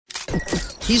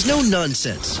He's no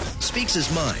nonsense, speaks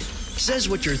his mind, says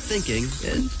what you're thinking,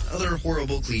 and other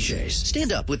horrible cliches.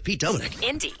 Stand Up with Pete Dominick.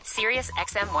 Indy, Sirius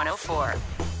XM 104.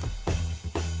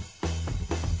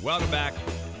 Welcome back.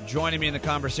 Joining me in the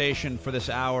conversation for this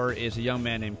hour is a young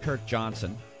man named Kirk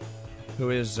Johnson, who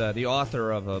is the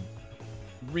author of a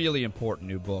really important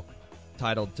new book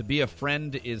titled To Be a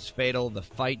Friend is Fatal, The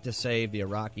Fight to Save the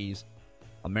Iraqis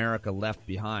America Left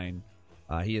Behind.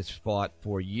 He has fought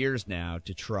for years now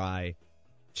to try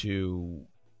to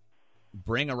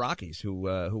bring Iraqis who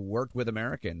worked with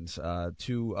Americans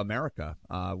to America,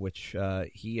 which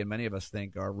he and many of us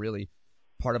think are really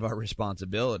part of our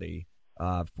responsibility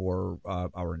for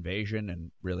our invasion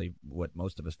and really what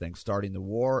most of us think starting the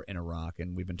war in Iraq.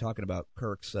 And we've been talking about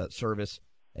Kirk's service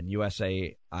and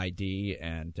USAID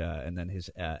and then his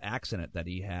accident that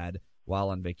he had while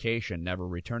on vacation, never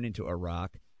returning to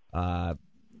Iraq.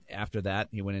 After that,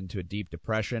 he went into a deep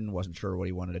depression, wasn't sure what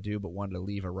he wanted to do, but wanted to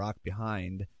leave Iraq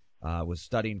behind, was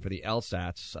studying for the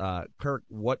LSATs. Kirk,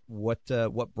 what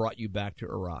brought you back to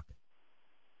Iraq?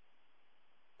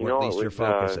 Or at least your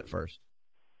focus at first?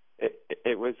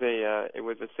 It was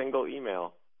a single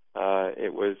email.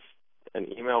 It was an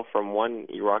email from one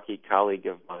Iraqi colleague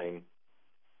of mine,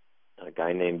 a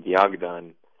guy named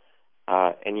Yagdan.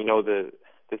 And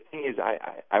the thing is,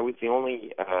 I was the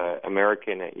only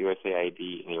American at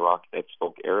USAID in Iraq that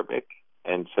spoke Arabic,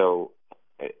 and so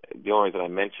the only reason I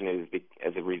mention it is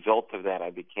as a result of that, I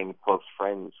became close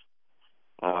friends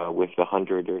with the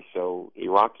 100 or so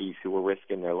Iraqis who were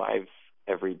risking their lives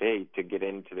every day to get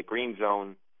into the green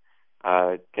zone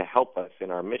to help us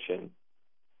in our mission.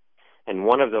 And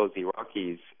one of those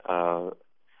Iraqis,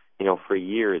 for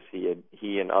years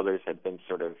he and others had been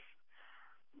sort of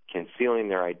concealing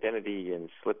their identity and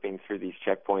slipping through these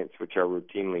checkpoints, which are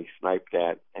routinely sniped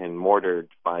at and mortared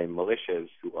by militias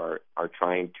who are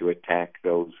trying to attack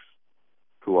those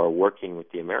who are working with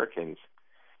the Americans.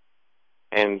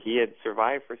 And he had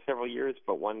survived for several years,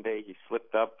 but one day he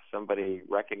slipped up. Somebody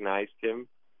recognized him.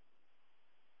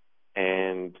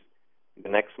 And the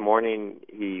next morning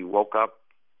he woke up,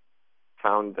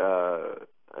 found a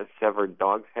severed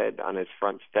dog's head on his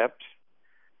front steps.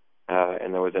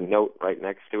 And there was a note right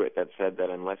next to it that said that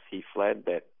unless he fled,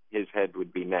 that his head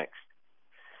would be next.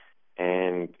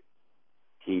 And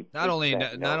he not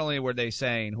only were they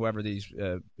saying, whoever these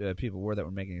people were that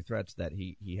were making threats, that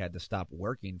he had to stop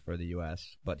working for the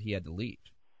U.S., but he had to leave.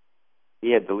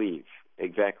 He had to leave,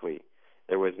 exactly.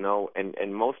 There was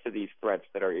and most of these threats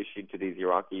that are issued to these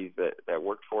Iraqis that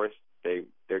worked for us,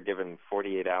 they're given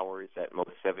 48 hours, at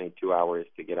most 72 hours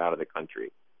to get out of the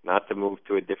country. Not to move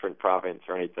to a different province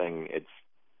or anything.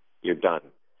 You're done.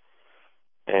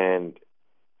 And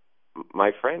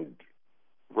my friend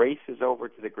races over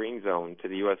to the green zone, to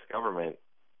the U.S. government,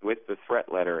 with the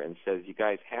threat letter and says, "You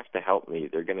guys have to help me.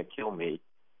 They're going to kill me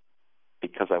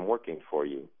because I'm working for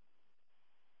you."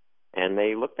 And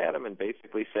they looked at him and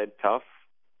basically said, "Tough,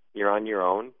 you're on your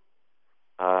own.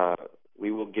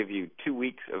 We will give you 2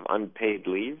 weeks of unpaid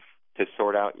leave to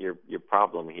sort out your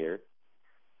problem here.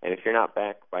 And if you're not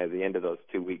back by the end of those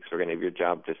 2 weeks, we're going to give your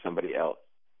job to somebody else."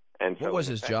 And so what was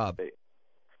his job?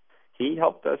 He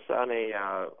helped us on it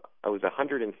was a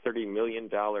 $130 million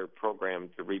program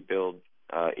to rebuild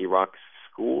Iraq's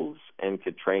schools and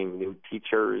to train new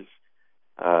teachers,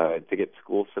 to get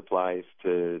school supplies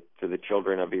to the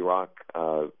children of Iraq,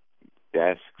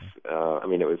 desks. It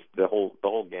was the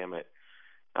whole gamut.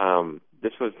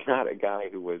 This was not a guy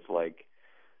who was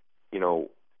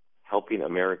helping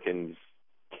Americans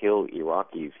kill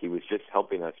Iraqis. He was just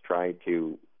helping us try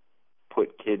to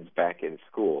put kids back in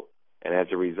school. And as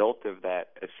a result of that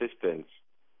assistance,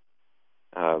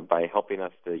 by helping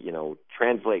us to,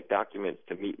 translate documents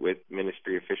to meet with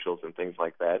ministry officials and things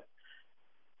like that,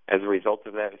 as a result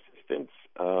of that assistance,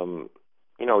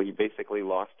 he basically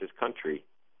lost his country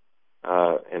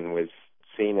and was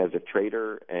seen as a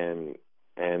traitor and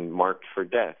marked for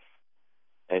death.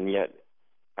 And yet,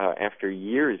 after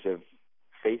years of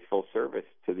faithful service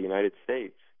to the United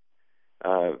States,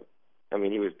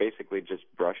 he was basically just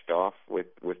brushed off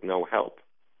with no help.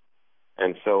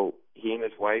 And so he and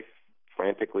his wife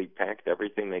frantically packed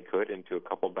everything they could into a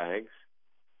couple bags,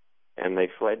 and they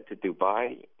fled to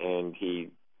Dubai, and he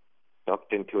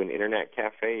ducked into an internet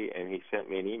cafe, and he sent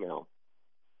me an email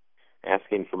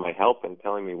asking for my help and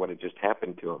telling me what had just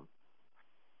happened to him.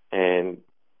 And,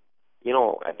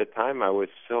 at the time I was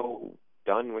so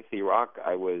done with Iraq,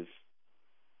 I was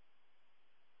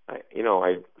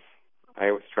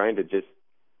trying to just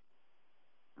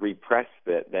repress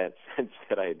that sense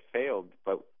that I had failed.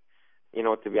 But,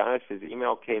 to be honest, his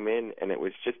email came in, and it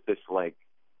was just this,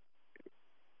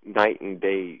 night and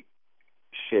day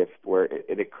shift where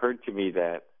it occurred to me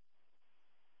that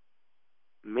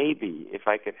maybe if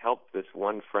I could help this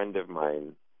one friend of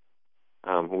mine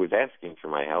who was asking for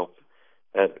my help,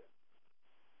 that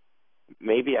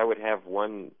maybe I would have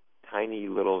one tiny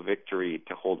little victory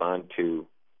to hold on to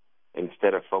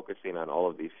instead of focusing on all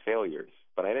of these failures.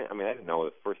 But I didn't know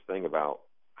the first thing about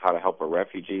how to help a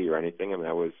refugee or anything.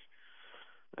 I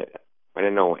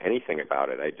didn't know anything about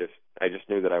it. I just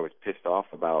knew that I was pissed off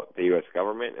about the U.S.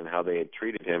 government and how they had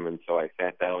treated him, and so I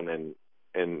sat down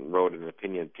and wrote an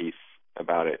opinion piece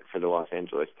about it for the Los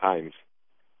Angeles Times.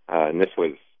 And this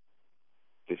was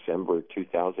December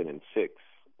 2006,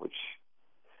 which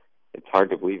it's hard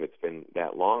to believe it's been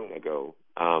that long ago.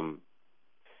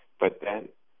 But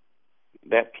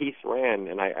that piece ran,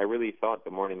 and I really thought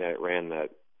the morning that it ran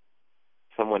that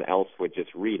someone else would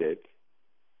just read it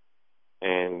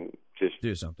and just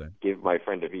do something, give my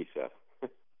friend a visa.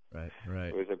 Right.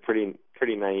 It was a pretty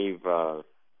naive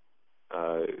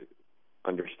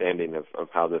understanding of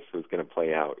how this was going to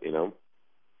play out, you know.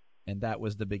 And that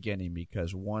was the beginning,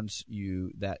 because once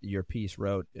your piece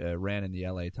ran in the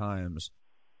LA Times,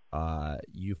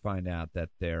 you find out that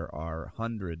there are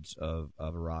hundreds of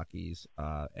Iraqis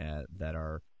that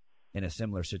are in a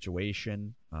similar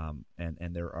situation,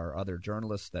 and there are other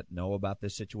journalists that know about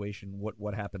this situation.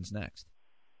 What happens next?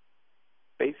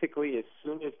 Basically, as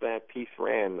soon as that piece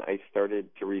ran, I started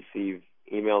to receive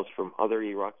emails from other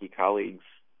Iraqi colleagues,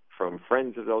 from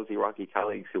friends of those Iraqi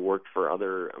colleagues who worked for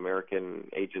other American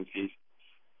agencies.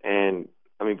 And,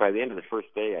 by the end of the first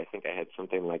day, I think I had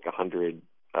something like 100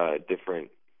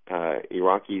 different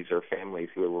Iraqis or families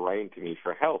who were writing to me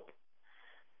for help.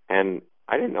 And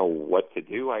I didn't know what to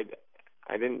do. I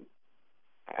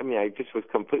just was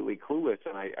completely clueless,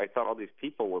 and I thought all these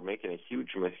people were making a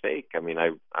huge mistake.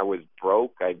 I was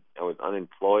broke. I was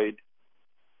unemployed.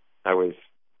 I was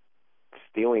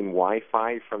stealing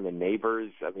Wi-Fi from the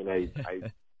neighbors.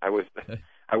 I was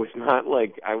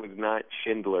not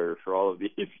Schindler for all of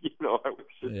these. I was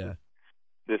just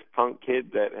this punk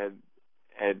kid that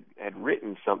had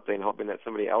written something, hoping that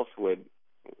somebody else would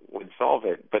solve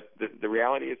it. But the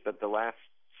reality is that the last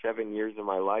 7 years of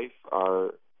my life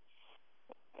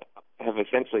have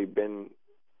essentially been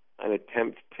an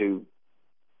attempt to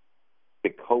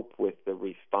cope with the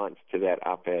response to that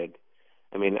op-ed.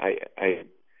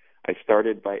 I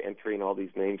started by entering all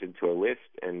these names into a list,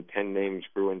 and 10 names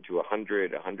grew into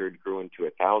 100, 100 grew into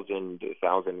 1,000,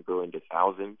 1,000 grew into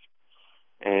thousands.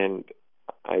 And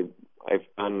I've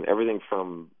done everything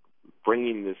from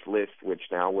bringing this list,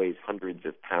 which now weighs hundreds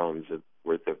of pounds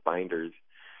worth of binders,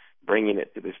 bringing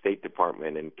it to the State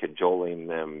Department and cajoling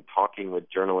them, talking with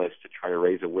journalists to try to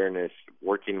raise awareness,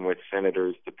 working with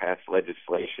senators to pass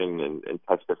legislation and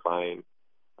testifying.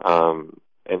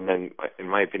 And then, in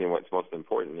my opinion, what's most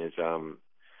important is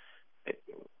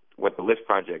what the List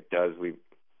Project does. We've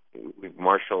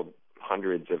marshaled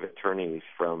hundreds of attorneys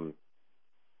from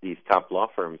these top law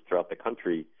firms throughout the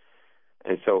country,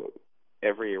 and so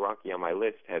every Iraqi on my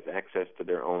list has access to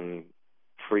their own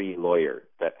free lawyer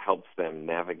that helps them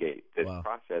navigate this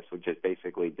process, which is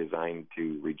basically designed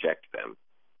to reject them.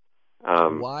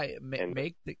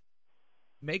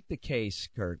 Make the case,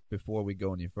 Kirk, before we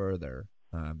go any further,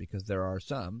 because there are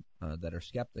some that are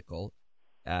skeptical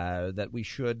that we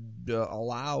should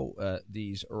allow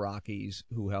these Iraqis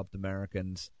who helped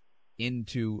Americans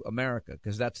into America,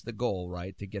 because that's the goal,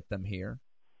 right? To get them here.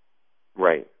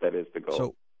 Right, that is the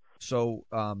goal. So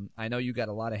I know you got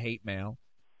a lot of hate mail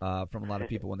from a lot of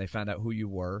people when they found out who you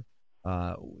were.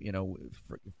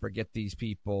 Forget these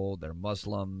people. They're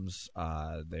Muslims.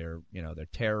 They're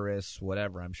terrorists.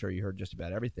 Whatever. I'm sure you heard just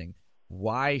about everything.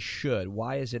 Why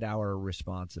is it our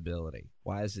responsibility?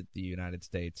 Why is it the United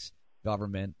States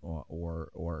government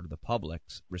or the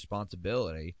public's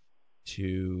responsibility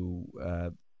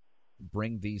to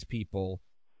bring these people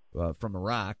from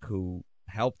Iraq who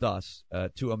helped us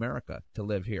to America to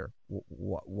live here?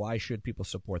 Why should people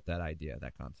support that idea,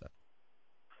 that concept?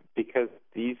 Because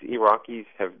these Iraqis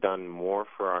have done more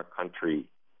for our country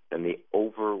than the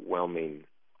overwhelming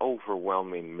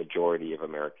majority of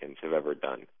Americans have ever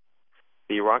done.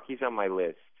 The Iraqis on my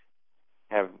list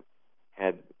have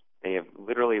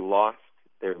literally lost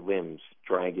their limbs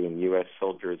dragging U.S.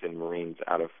 soldiers and Marines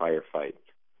out of firefights.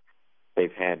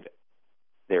 They've had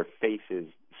their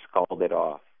faces scalded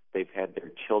off. They've had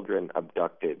their children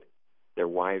abducted. Their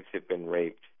wives have been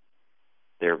raped.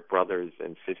 Their brothers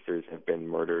and sisters have been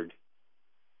murdered.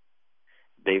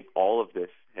 All of this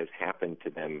has happened to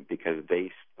them because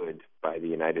they stood by the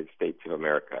United States of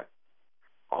America.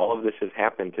 All of this has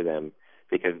happened to them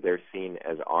because they're seen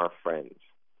as our friends.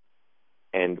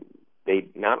 And they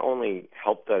not only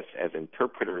helped us as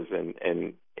interpreters and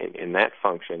in that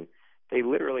function, they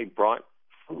literally brought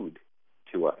food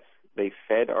to us. They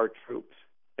fed our troops.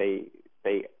 They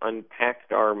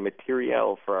unpacked our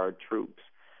materiel for our troops.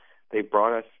 They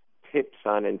brought us tips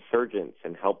on insurgents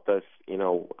and helped us,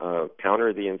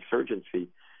 counter the insurgency.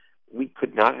 We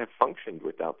could not have functioned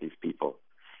without these people.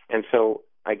 And so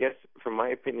I guess, from my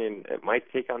opinion, my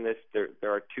take on this, there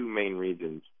are two main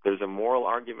reasons. There's a moral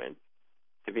argument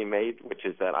to be made, which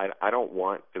is that I don't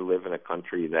want to live in a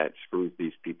country that screws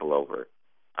these people over.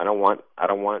 I don't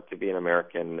want to be an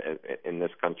American in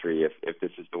this country if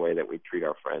this is the way that we treat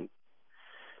our friends.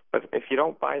 But if you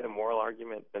don't buy the moral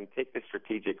argument, then take the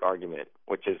strategic argument,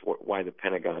 which is why the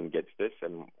Pentagon gets this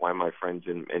and why my friends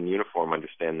in uniform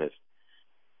understand this.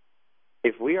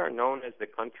 If we are known as the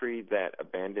country that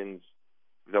abandons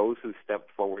those who step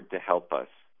forward to help us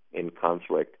in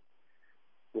conflict,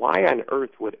 why on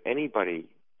earth would anybody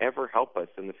ever help us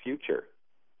in the future?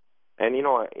 And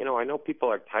I know people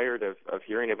are tired of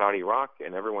hearing about Iraq,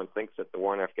 and everyone thinks that the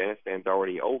war in Afghanistan is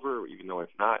already over, even though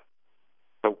it's not.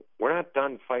 But we're not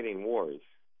done fighting wars.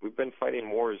 We've been fighting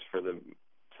wars for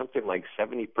something like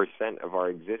 70% of our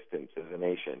existence as a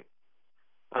nation.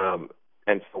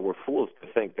 And so we're fools to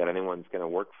think that anyone's going to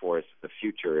work for us in the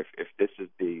future if this is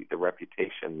the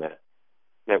reputation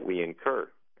that we incur.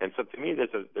 And so to me, this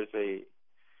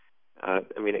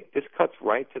cuts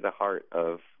right to the heart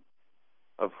of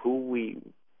who we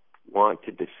want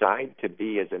to decide to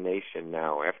be as a nation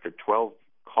now after 12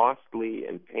 costly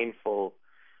and painful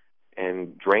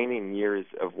and draining years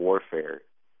of warfare.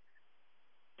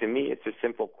 To me, it's a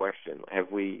simple question.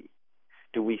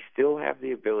 Do we still have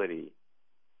the ability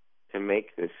to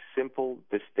make this simple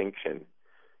distinction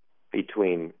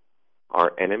between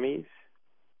our enemies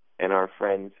and our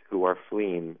friends who are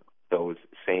fleeing those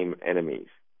same enemies?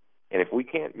 And if we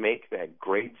can't make that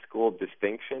grade school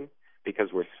distinction because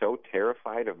we're so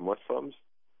terrified of Muslims,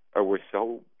 or we're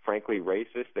so, frankly,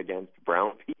 racist against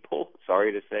brown people,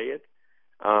 sorry to say it,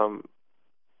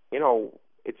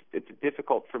 it's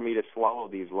difficult for me to swallow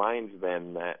these lines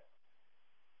then that,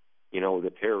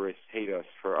 the terrorists hate us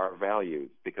for our values,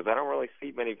 because I don't really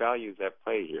see many values at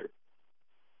play here.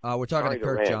 We're talking to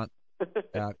Kirk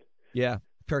Johnson. Yeah,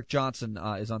 Kirk Johnson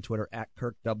is on Twitter, at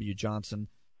Kirk W. Johnson.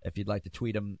 If you'd like to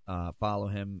tweet him, follow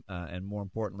him, and more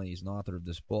importantly, he's an author of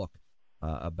this book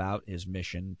about his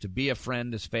mission. To be a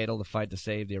friend is fatal. To fight to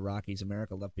save the Iraqis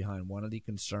America left behind. One of the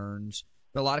concerns,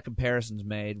 there are a lot of comparisons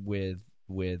made with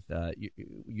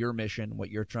your mission, what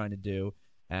you're trying to do,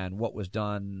 and what was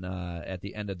done at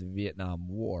the end of the Vietnam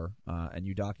War, and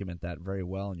you document that very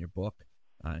well in your book,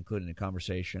 including a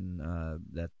conversation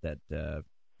that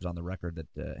was on the record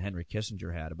that Henry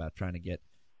Kissinger had about trying to get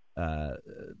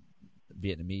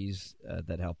Vietnamese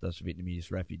that helped us,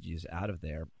 Vietnamese refugees, out of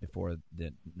there before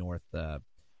the North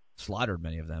slaughtered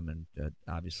many of them and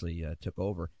obviously took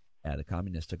over. The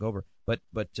communists took over, but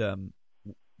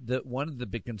one of the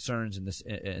big concerns in this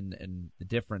and the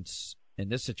difference in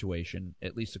this situation,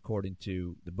 at least according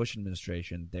to the Bush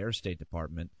administration, their State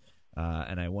Department,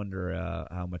 and I wonder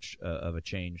how much of a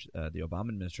change the Obama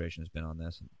administration has been on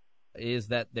this, is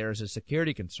that there's a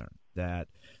security concern that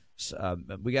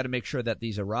we got to make sure that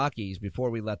these Iraqis, before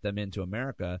we let them into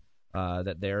America,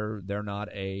 that they're not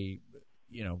they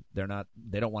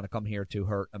don't want to come here to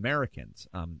hurt Americans.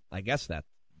 I guess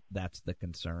that's the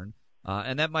concern,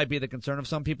 and that might be the concern of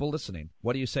some people listening.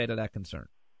 What do you say to that concern?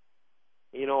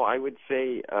 I would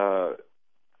say,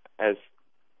 as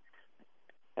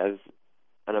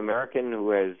an American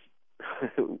who has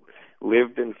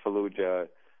lived in Fallujah,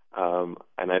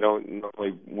 and I don't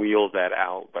normally wheel that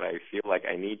out, but I feel like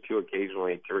I need to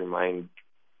occasionally to remind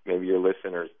maybe your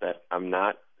listeners that I'm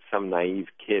not some naive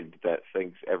kid that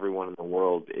thinks everyone in the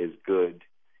world is good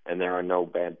and there are no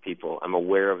bad people. I'm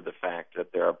aware of the fact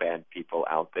that there are bad people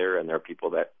out there, and there are people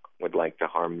that would like to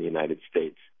harm the United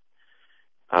States.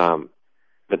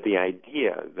 But the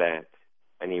idea that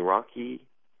an Iraqi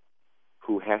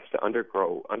who has to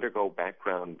undergo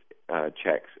background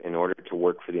checks in order to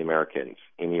work for the Americans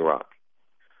in Iraq,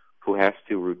 who has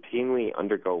to routinely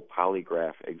undergo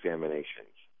polygraph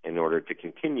examinations in order to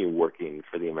continue working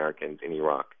for the Americans in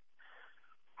Iraq,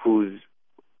 whose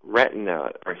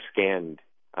retina are scanned,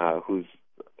 whose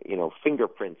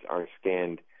fingerprints are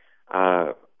scanned,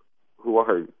 who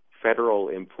are federal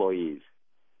employees,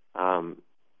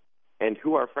 and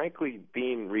who are frankly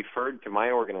being referred to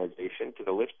my organization, to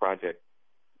the List Project.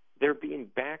 They're being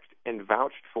backed and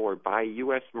vouched for by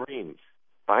U.S. Marines,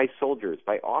 by soldiers,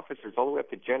 by officers, all the way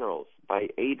up to generals, by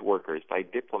aid workers, by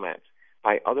diplomats,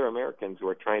 by other Americans who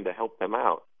are trying to help them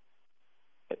out.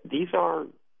 These are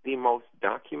the most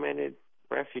documented,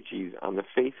 refugees on the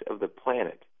face of the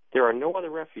planet. There are no other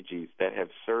refugees that have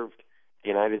served the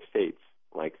United States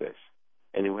like this,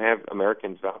 and who have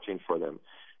Americans vouching for them.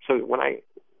 So when I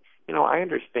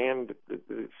understand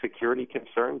the security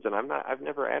concerns, and I've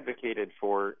never advocated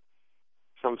for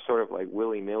some sort of like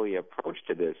willy-nilly approach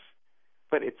to this,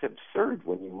 but it's absurd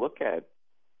when you look at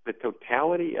the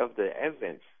totality of the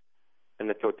evidence and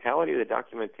the totality of the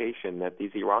documentation that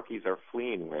these Iraqis are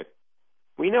fleeing with.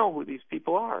 We know who these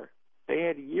people are. They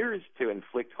had years to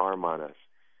inflict harm on us,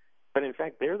 but in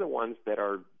fact, they're the ones that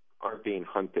are being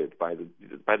hunted by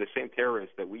the same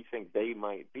terrorists that we think they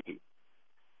might be.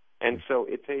 And so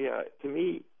it's to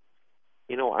me,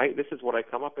 this is what I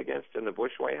come up against in the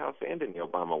Bush White House and in the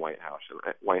Obama White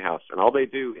House, and all they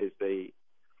do is they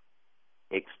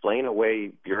explain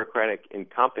away bureaucratic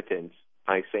incompetence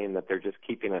by saying that they're just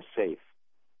keeping us safe.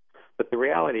 But the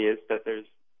reality is that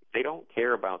they don't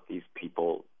care about these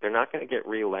people. They're not going to get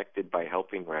reelected by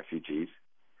helping refugees,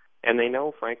 and they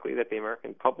know, frankly, that the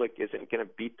American public isn't going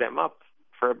to beat them up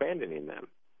for abandoning them.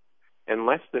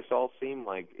 Unless this all seemed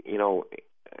like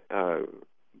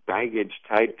baggage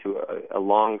tied to a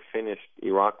long-finished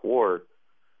Iraq war,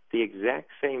 the exact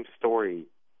same story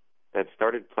that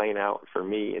started playing out for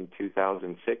me in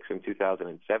 2006 and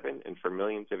 2007 and for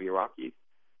millions of Iraqis,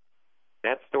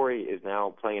 that story is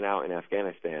now playing out in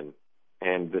Afghanistan.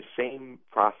 And the same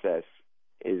process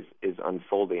is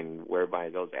unfolding, whereby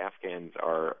those Afghans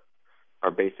are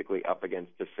basically up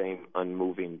against the same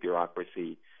unmoving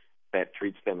bureaucracy that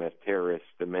treats them as terrorists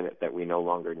the minute that we no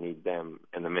longer need them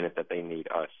and the minute that they need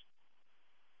us.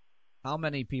 How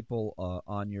many people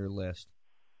on your list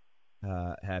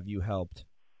have you helped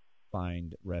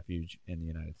find refuge in the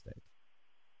United States?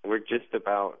 We're just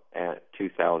about at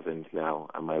 2,000 now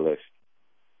on my list.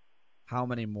 How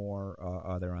many more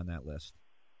are there on that list?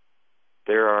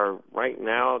 Right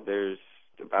now, there's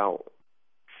about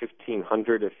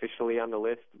 1,500 officially on the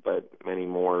list, but many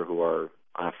more who are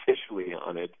unofficially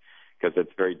on it, because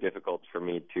it's very difficult for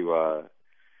me to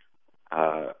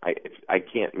I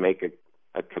can't make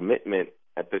a commitment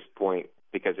at this point,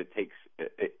 because it takes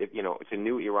it's a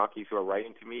new Iraqis who are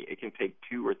writing to me. It can take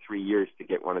 2 or 3 years to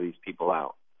get one of these people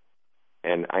out,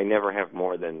 and I never have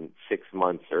more than 6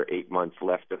 months or 8 months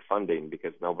left of funding,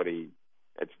 because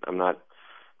I'm not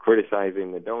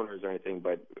criticizing the donors or anything,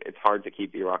 but it's hard to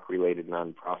keep Iraq-related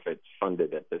nonprofits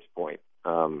funded at this point.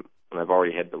 And I've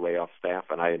already had to lay off staff,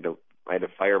 and I had to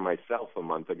fire myself a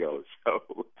month ago.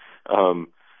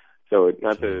 So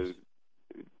not to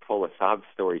pull a sob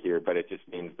story here, but it just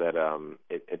means that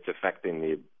it's affecting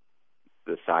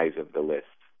the size of the list.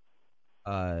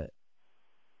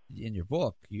 In your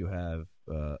book, you have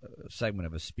a segment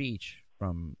of a speech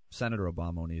from Senator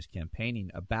Obama when he was campaigning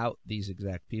about these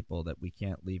exact people that we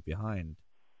can't leave behind.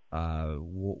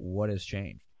 What has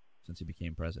changed since he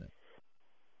became president?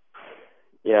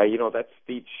 Yeah, that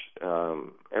speech,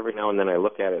 every now and then I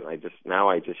look at it and I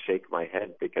just shake my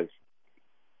head, because,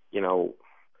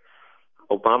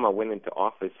 Obama went into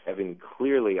office having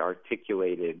clearly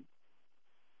articulated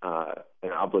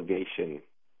an obligation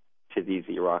to these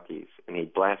Iraqis, and he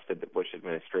blasted the Bush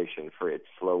administration for its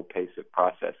slow pace of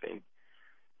processing.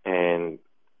 And,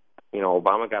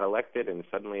 Obama got elected, and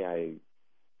suddenly I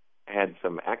had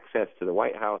some access to the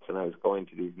White House, and I was going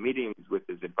to these meetings with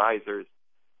his advisors.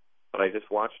 But I just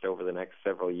watched over the next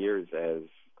several years as,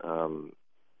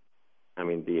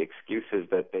 the excuses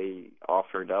that they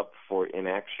offered up for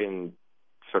inaction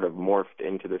sort of morphed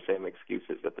into the same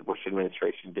excuses that the Bush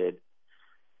administration did.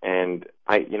 And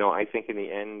I think in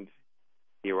the end,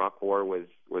 the Iraq War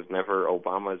was never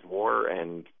Obama's war,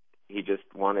 and he just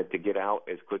wanted to get out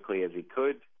as quickly as he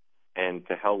could, and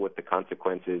to hell with the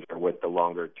consequences or with the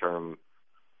longer-term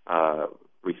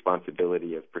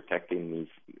responsibility of protecting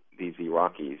these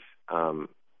Iraqis.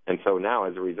 And so now,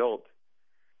 as a result,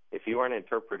 if you are an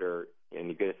interpreter and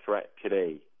you get a threat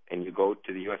today and you go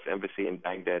to the U.S. Embassy in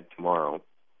Baghdad tomorrow,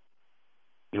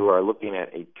 you are looking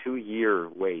at a 2-year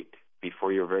wait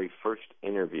before your very first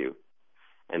interview.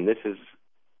 And this is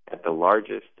at the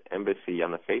largest embassy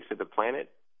on the face of the planet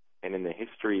and in the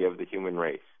history of the human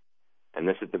race. And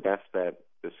this is the best that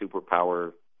the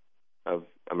superpower of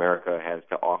America has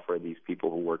to offer these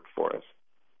people who work for us.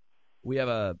 We have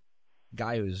a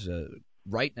guy who's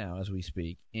right now, as we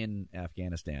speak, in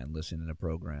Afghanistan, listening to a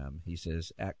program. He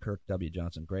says, at Kirk W.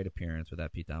 Johnson, great appearance with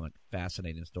that Pete Dominick,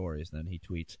 fascinating stories. And then he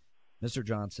tweets, Mr.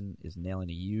 Johnson is nailing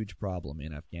a huge problem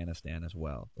in Afghanistan as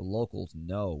well. The locals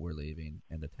know we're leaving,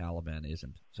 and the Taliban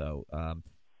isn't. So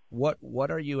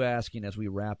what are you asking as we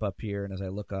wrap up here? And as I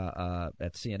look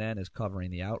at CNN is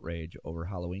covering the outrage over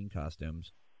Halloween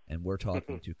costumes, and we're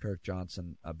talking to Kirk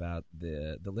Johnson about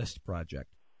the List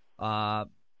Project.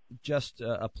 just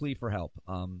a plea for help.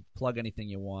 Plug anything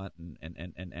you want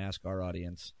and ask our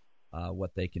audience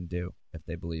what they can do if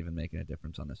they believe in making a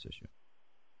difference on this issue.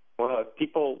 Well, if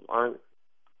people aren't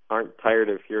tired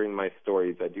of hearing my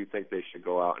stories, I do think they should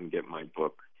go out and get my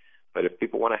book. But if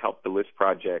people want to help the List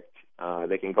Project,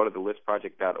 they can go to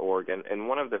thelistproject.org. And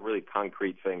one of the really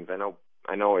concrete things,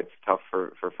 I know it's tough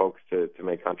for folks to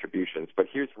make contributions, but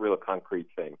here's a real concrete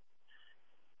thing.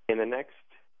 In the next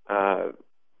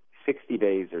 60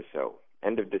 days or so,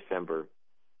 end of December,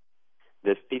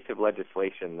 this piece of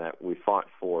legislation that we fought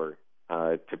for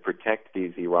to protect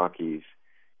these Iraqis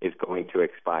is going to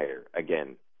expire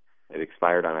again. It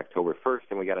expired on October 1st,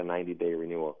 and we got a 90-day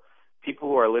renewal. People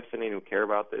who are listening who care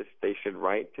about this, they should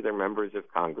write to their members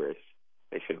of Congress.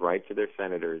 They should write to their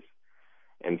senators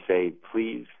and say,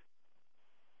 please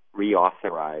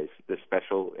reauthorize the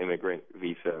special immigrant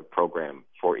visa program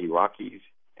for Iraqis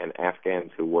and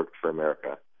Afghans who worked for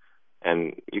America.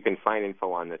 And you can find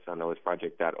info on this on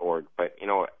thelistproject.org. But,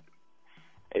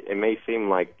 it may seem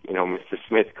like, Mr.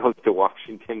 Smith goes to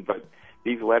Washington, but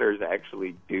these letters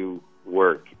actually do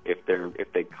work if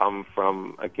they come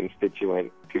from a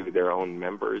constituent to their own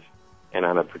members. And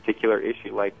on a particular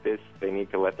issue like this, they need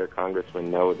to let their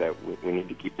congressman know that we need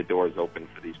to keep the doors open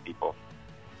for these people.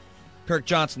 Kirk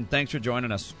Johnson, thanks for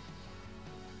joining us.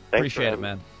 Appreciate it,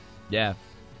 man. Yeah,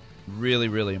 really,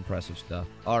 really impressive stuff.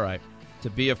 All right. To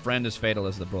Be a Friend is Fatal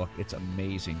is the book. It's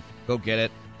amazing. Go get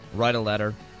it. Write a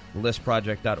letter.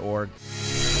 Listproject.org.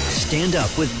 Stand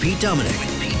Up with Pete Dominick.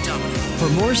 For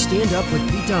more Stand Up with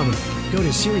Pete Dominick, go to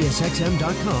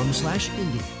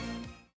SiriusXM.com/Indie.